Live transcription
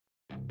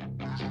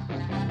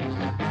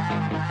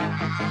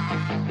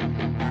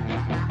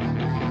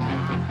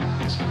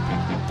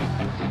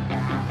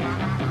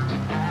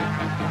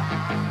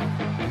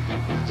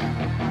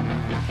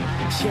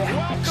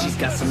Yeah, she's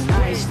got some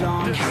nice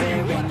long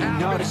hair, and you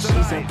know that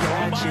she's a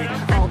gadget.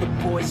 All the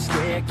boys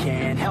stare,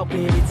 can't help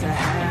it, it's a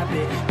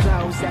habit.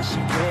 Clothes that she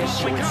wears,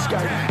 short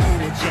skirt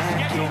and a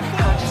jacket.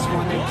 I just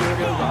wanna get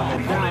her all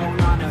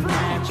alone on a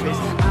mattress.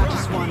 I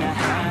just wanna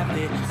have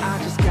it, I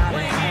just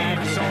gotta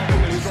have it.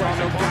 Lose all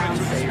around,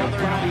 say her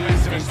body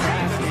is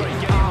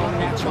fantastic. All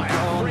natural,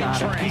 not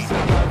a piece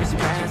of love is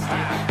plastic.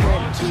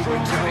 Head to her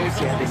toes,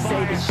 yeah, they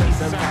say that she's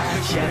a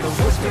match. Yeah, the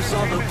whispers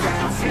all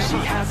around say she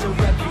has a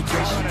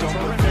reputation. Don't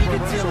believe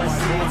it till I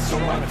see it, so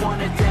I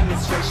want a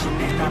demonstration.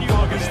 And I've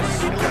always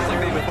listened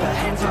better with a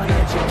hands-on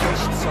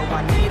education. So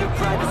I need a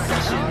private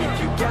session if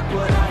you get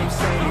what I am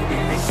saying.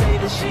 And they say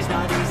that she's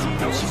not easy,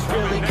 no, she's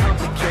really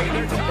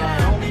complicated. But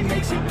that only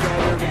makes it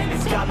better, and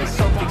it's got me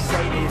so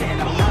fixated. And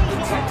I'm not the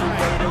type to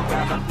wait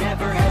around, I've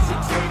never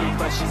hesitated.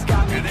 But she's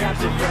got me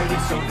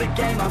captivated, so the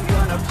game I'm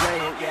gonna play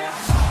it, yeah.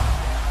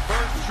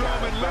 First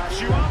Strowman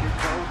lifts you up.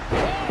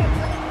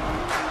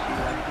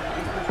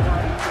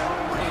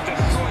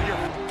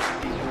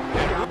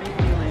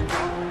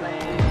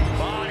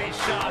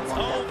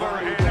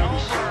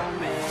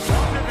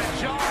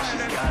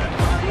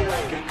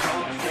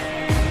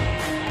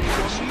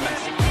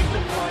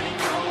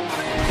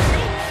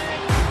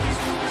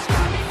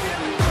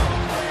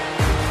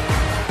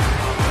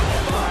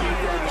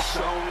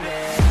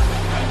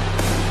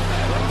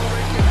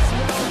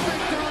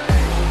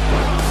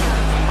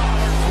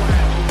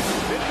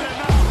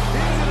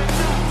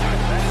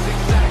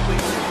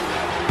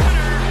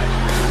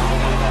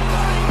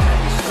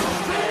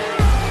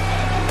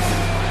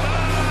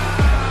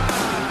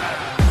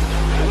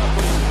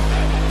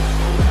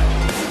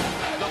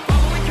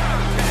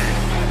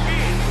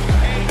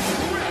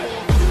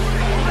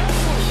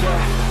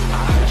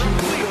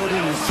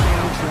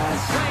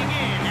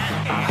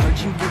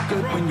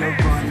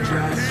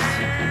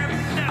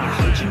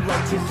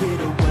 To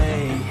get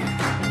away.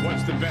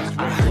 What's the best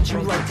way? I heard you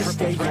like to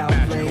stay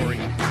out late.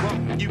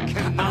 You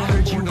I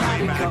heard you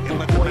had a couple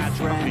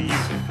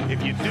boyfriends.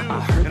 If you do, I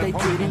heard they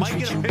didn't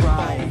treat you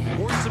right.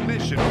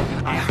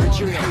 I heard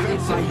you're hated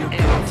by your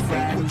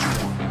girlfriend.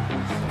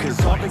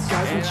 Cause all the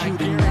guys want you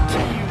tonight.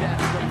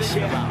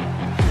 Yeah.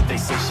 They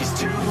say she's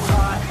too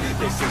hot,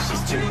 they say she's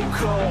too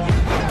cold.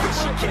 Where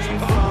she came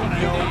from,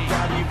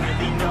 nobody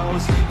really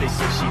knows. They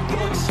say she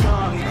looks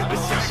young, but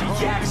say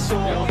she acts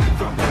old.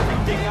 From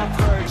everything I've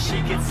heard,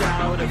 she gets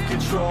out of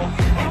control.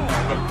 And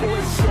all the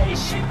boys say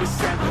she was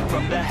sent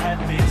from the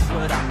heavens.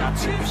 But I'm not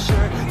too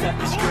sure that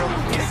this girl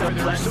is a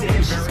blessing.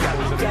 She's got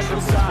the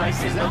devil's eyes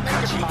and no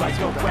country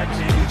like a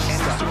weapon. She's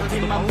stuck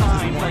in my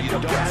mind like a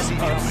bad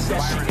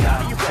obsession.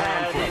 Got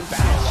bad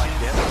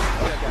intentions.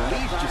 At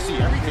least you see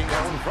everything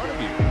that's in front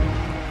of you.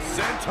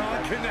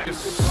 Senton Connect is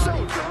so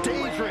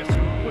dangerous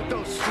with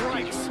those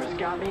strikes.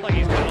 Like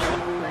he's gonna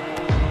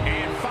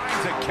and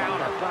finds a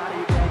counter.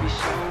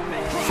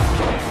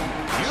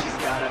 She's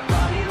got a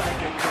body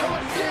like a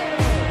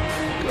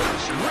contender.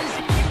 She wants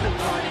to keep the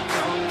party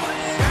going.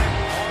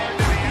 Hard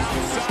to the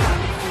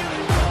outside.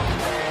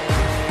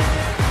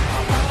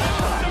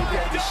 Body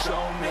ready,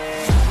 show me.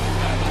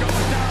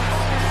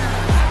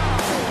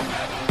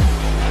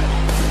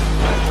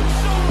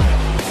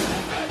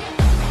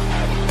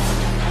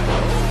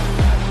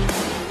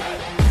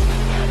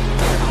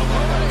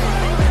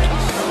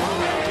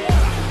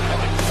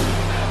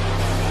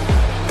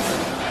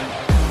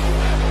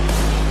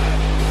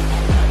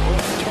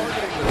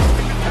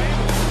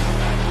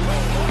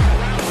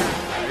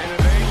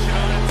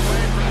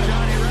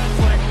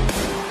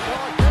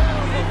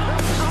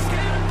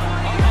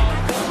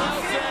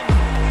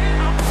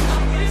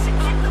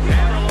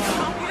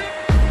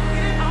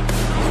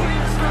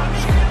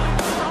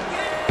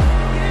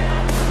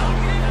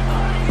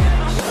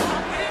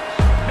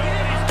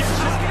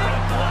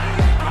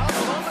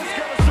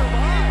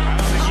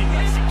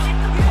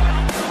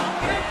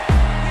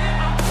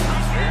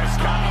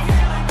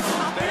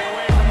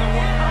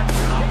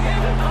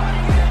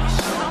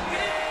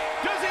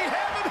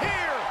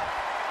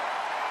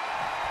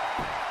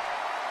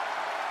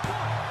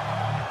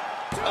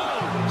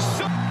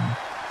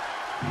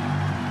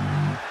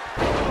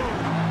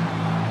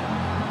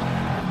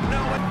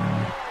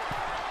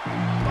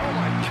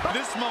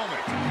 This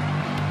moment.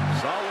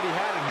 Saw what he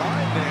had in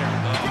mind there.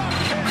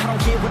 I don't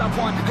get what I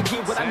want, I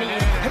get what I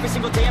need. Every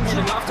single day I'm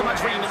heading off to my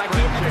dream, and I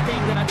get everything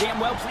that I damn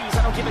well please.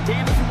 I don't give a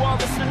damn if you all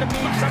listening to me,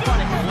 cause I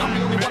run it. I'm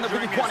the only one that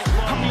really want it.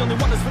 I'm the only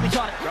one that's really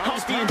on it. I'm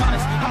just being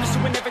honest. I'm just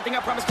doing everything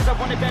I promise, cause I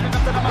want it bad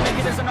enough that I'ma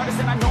make it as an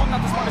artist. And I know I'm not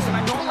the smartest, and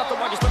I know I'm not the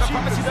largest, but I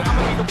promise you that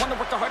I'ma be the one that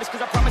worked the hardest,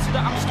 cause I promise you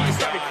that I'm just getting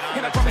started.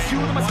 And I promise you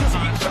that my skills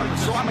are getting sharper,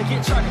 so I'ma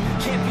get charted.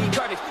 Can't be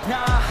guarded,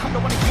 nah, I'm the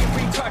one that can't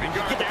retarded.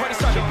 Get the party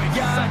started,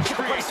 yeah, get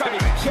the party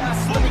started. Yes,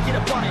 let me get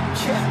up on it,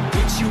 yeah.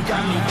 Bitch, you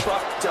got me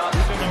fucked up.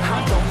 I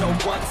don't know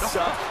what's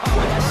up. Pour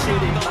that shit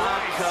in my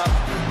cup.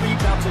 We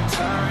about to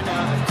turn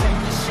up. Crank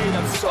this shit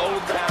up so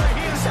loud.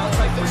 Sounds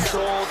like we're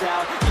sold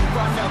out. In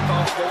front of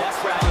a whole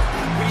crowd.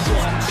 We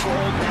just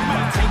control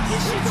now. Take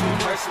this shit too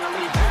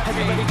personally.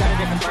 Everybody got a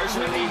different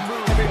version of me.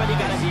 Everybody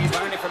gotta be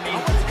learning from me.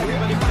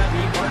 Everybody wanna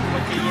be working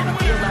with me. And I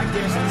feel like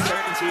there's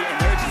uncertainty and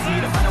urgency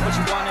to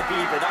wanna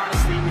be, but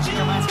honestly, we change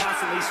our minds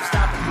constantly, so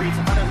stop and breathe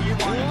and find out who you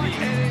wanna be.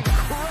 An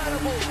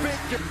incredible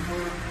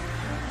victory.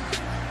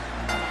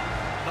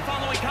 The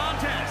following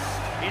contest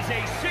is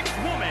a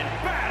 6-woman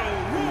battle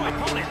royal.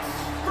 Opponents.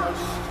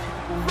 First,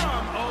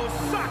 from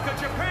Osaka,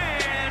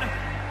 Japan.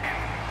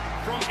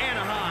 From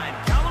Anaheim,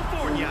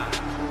 California,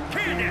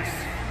 Candice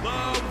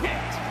LeRae.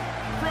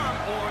 From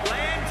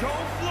Orlando,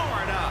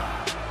 Florida,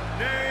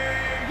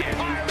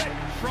 Pirate.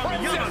 From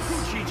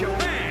Yamaguchi,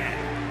 Japan,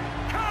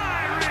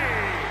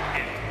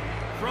 Kairi.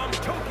 From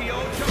Tokyo,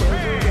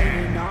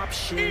 Japan,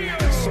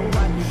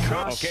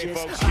 Okay,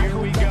 folks, here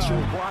we go.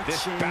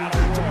 This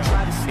battle is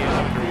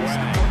underway.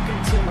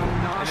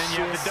 And then you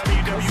have the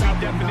WWE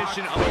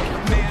definition of a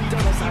command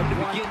doesn't seem to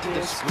begin to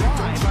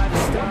describe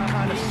what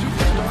kind of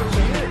superstar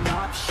he is.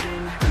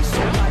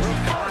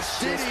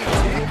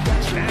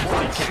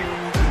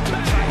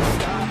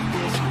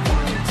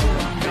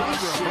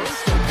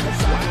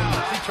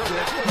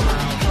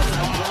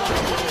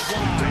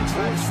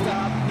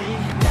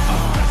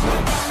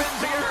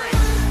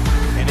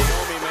 And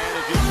Naomi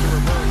manages to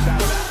reverse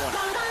out of that one.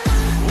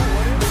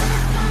 What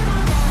impact.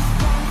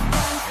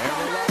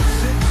 Everyone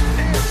sits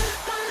in.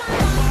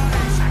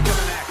 Back to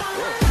the neck.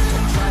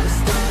 Don't try to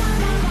stop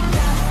me.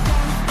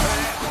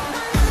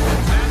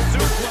 That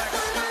suplex.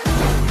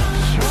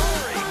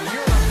 Soaring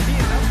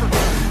European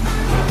uppercut.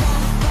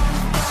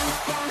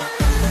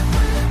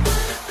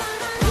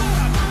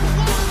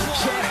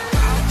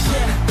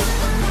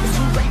 It's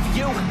too late for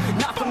you,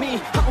 not for me.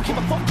 I don't give a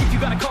fuck if you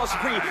got a cause to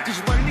breathe. Did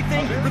you learn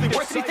anything? Really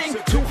worth anything?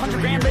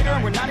 200 grand later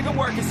and we're not even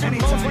working.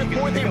 Student loans worth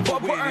more than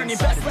what we're earning.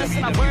 Best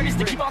lesson I learned is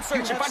to keep on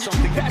searching. Find your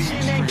true passion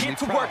and get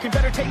to work. And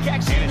better take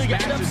action or you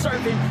end up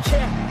serving.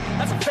 Yeah,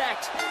 that's a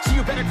fact. So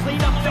you better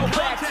clean up your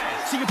act.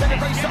 So you better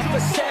raise up a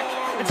set.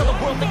 And tell the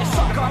world that you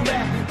suck on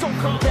that. Don't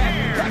come back,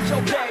 pack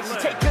your bags. You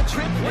take a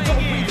trip and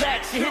don't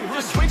relax. You hit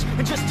the switch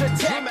and just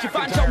attack. You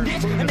find your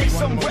niche and make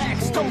some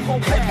racks. Don't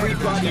hold back.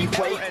 Everybody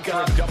wake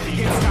up.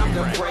 It's time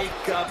to break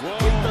up.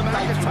 Get the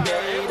life you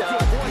made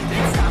up.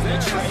 It's time to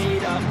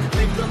trade up.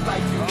 Live the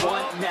life you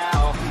want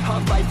now. A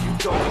life you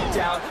don't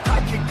doubt. I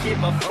could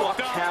give a fuck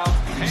how.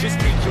 Just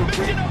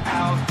figure it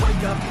out.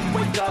 Wake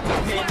up,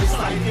 man, this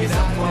life is a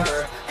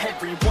blur.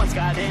 Everyone's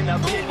got an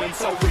opinion,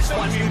 so which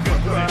one you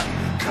prefer?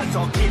 Cause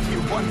I'll give you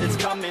one that's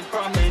coming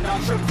from an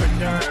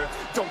entrepreneur.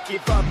 Don't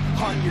give up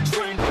on your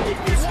dream, it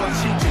is what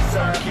you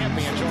deserve. Can't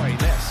be enjoying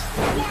this.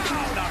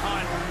 Wow, the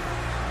hunt.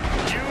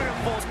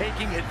 Beautiful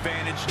taking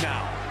advantage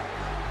now.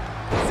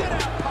 Sit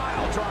out,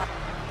 pile drive.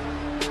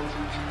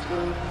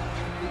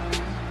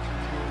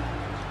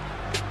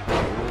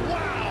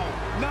 Wow,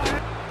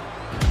 nice.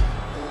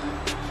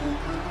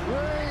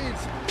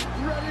 Reigns,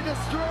 ready to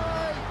strike.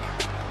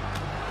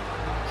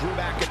 Drew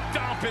back and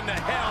dumping the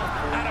hell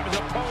out of his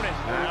opponent.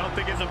 I don't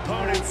think his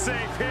opponent's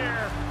safe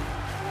here.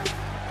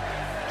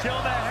 Kill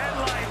the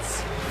headlights.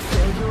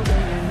 Failure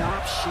ain't an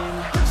option,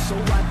 so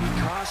I'd be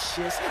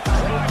cautious. I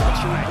know that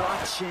you're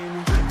watching.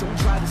 Don't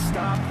try to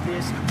stop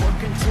this.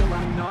 Work until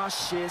I'm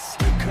nauseous.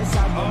 Cause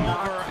I will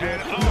not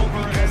quit. No,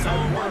 because I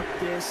want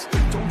this.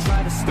 Don't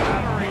try to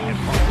stop me.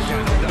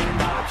 Failure ain't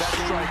an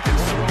option,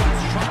 so I'd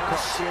be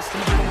cautious.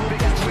 I know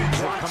that you're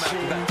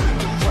watching.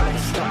 Don't try to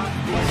stop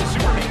this.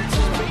 Work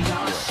until I'm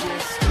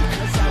nauseous.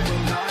 Cause I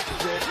will not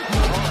quit.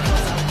 No,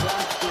 because I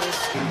want this.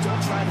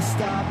 Don't try to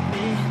stop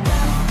me.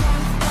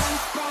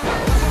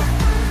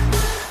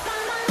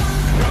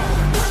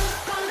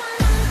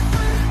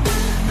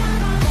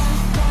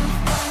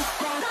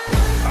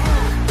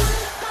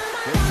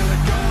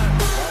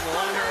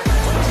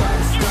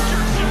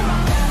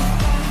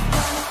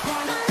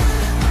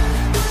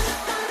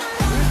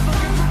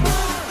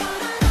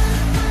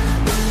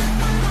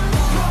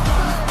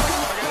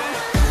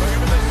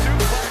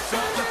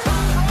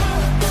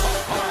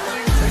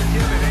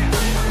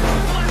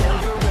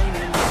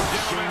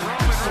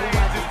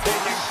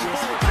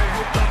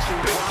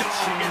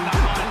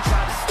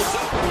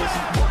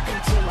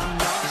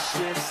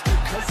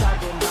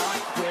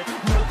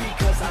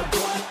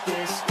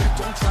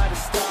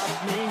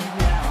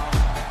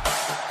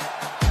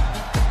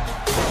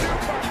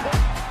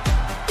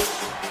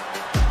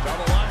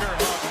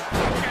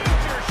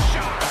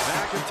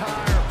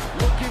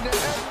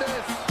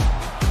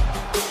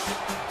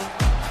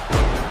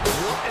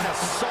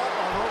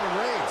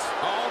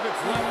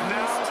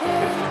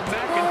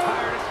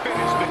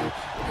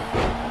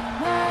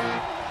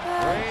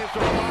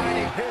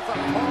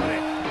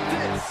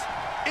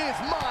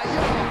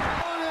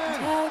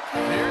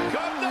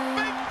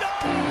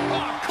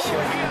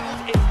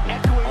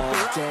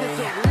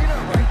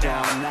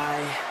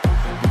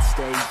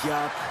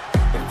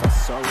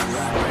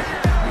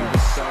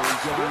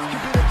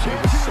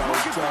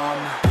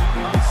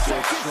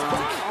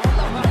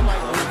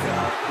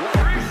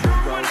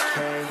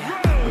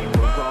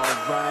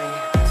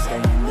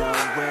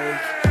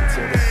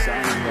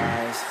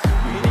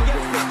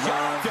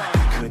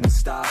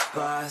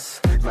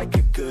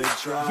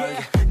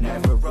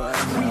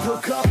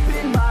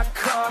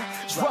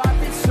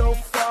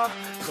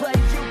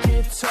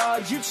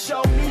 You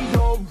showed me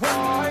your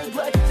heart,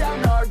 let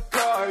down our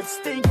guards,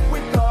 think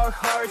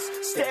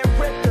hearts, stare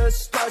at the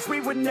stars. We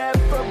were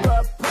never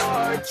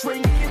apart,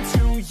 drinking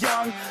too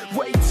young,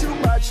 way too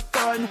much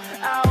fun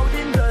out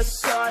in the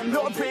sun.